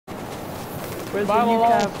Where's Bye, the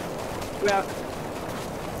lolz. UCAV? Yeah.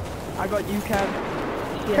 I got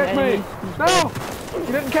UCAV. Catch me! No!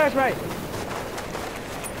 You didn't catch me!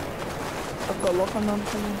 I've got a lock on them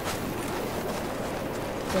for you.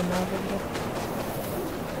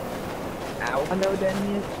 Ow. I know what the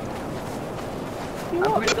enemy is.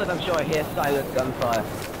 I'm pretty good, I'm sure I hear silent gunfire.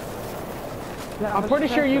 I'm pretty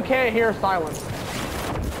sure you can't hear silence.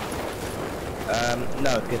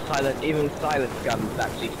 No, because even silent guns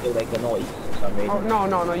actually still make a noise for some reason. Oh,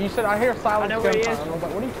 no, you said I hear silence I know where he gunfire. is. And I was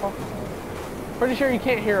like, what are you talking about? Pretty sure you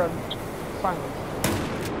can't hear a silence.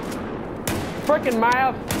 Frickin'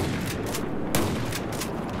 Mav!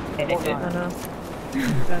 I know.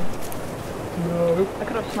 No. I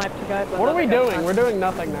could have sniped the guy, but... What are we doing? We're doing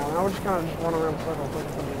nothing now. Now we're just kind of just running around in circles.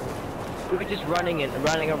 We're just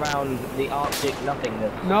running around the Arctic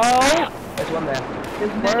nothingness. No! There's one there.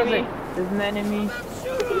 There's an Where is enemy. he? There's an enemy.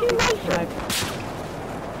 Snipe.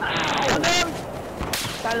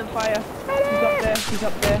 Silent fire. He's up there. He's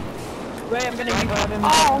up there. Wait, I'm gonna revive him.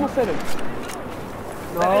 Oh, almost hit him.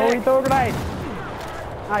 No, he threw a grenade.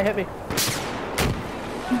 Ah, he hit me.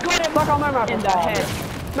 You got him Stuck on there, in the head.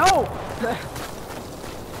 No!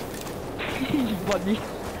 He's bloody.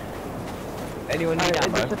 Anyone need It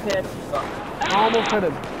ammo? disappeared. I almost hit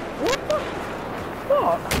him. What the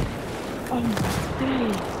fuck? Oh my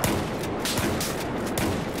days.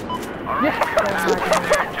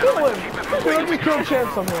 Yeah! Kill him! Dude, I just killed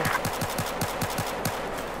Champ somehow.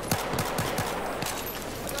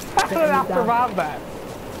 How did I survive that?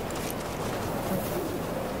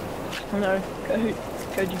 No,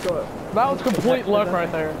 Code, you got it. That was complete luck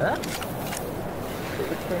right there. Huh?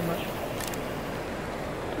 Pretty much.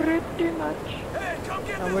 Pretty much.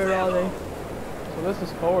 Now where are they? So this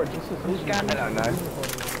is forward. This is who's I don't know.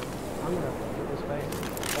 I'm gonna get this face.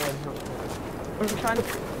 Oh, it's not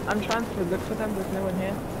I'm trying to look for them, there's no one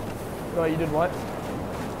here. Oh, you did what?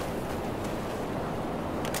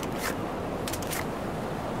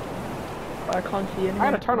 But I can't see anyone. I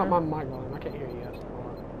had to turn up my mic volume. I can't hear you guys. Hold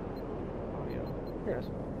on. Oh, yeah. Here it is.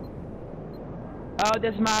 Oh,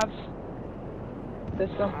 there's Mavs. There's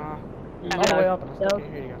some. All the way up, and I still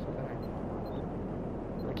can't hear you guys. What the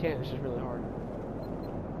heck? I can't. It's just really hard.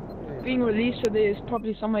 Being released, so there's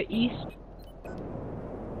probably somewhere east.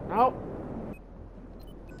 Nope.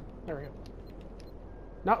 There we go.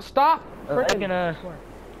 No, stop! Frickin'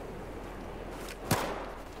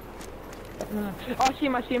 Oh, I see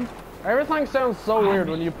him, I see him. Everything sounds so weird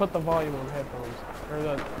when you put the volume on headphones. Or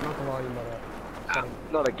the, not the volume, but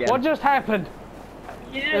Not again. what just happened?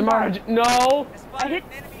 Yeah, No! I hit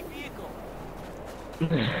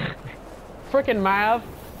Frickin' Mav.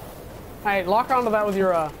 Hey, lock onto that with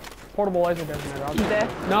your portable laser detonator. He's there.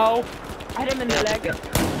 No! I hit him in the leg.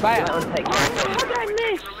 Bam! That one takes How did I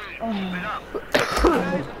miss?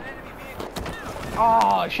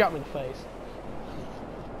 Oh, it shot me in the face.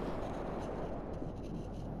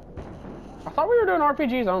 I thought we were doing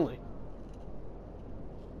RPGs only.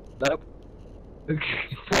 Nope. Well,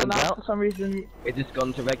 Turns now, out, for some reason, we've just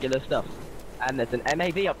gone to regular stuff. And there's an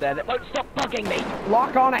MAV up there that won't stop bugging me!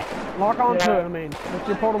 Lock on it! Lock on to Yeah. it, I mean. With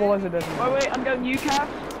your portable laser detonator. oh wait, I'm going UCAV.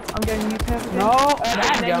 I'm going UCAV again. No! There's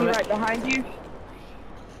an enemy Dadgummit. right behind you.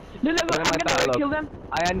 No, Where am I I'm gonna dialogue? kill them.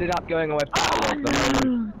 I ended up going away from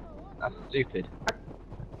dialogue. That's stupid.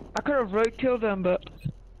 I could have road killed them, but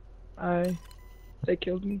they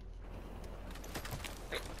killed me.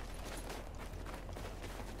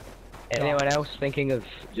 Anyone else thinking of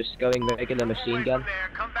just going regular machine gun?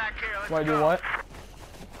 Wait, do what?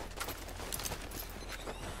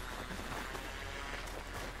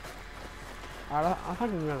 I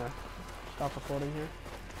think I'm gonna stop recording here.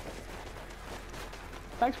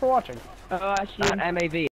 Thanks for watching. Oh, I see him. That MAV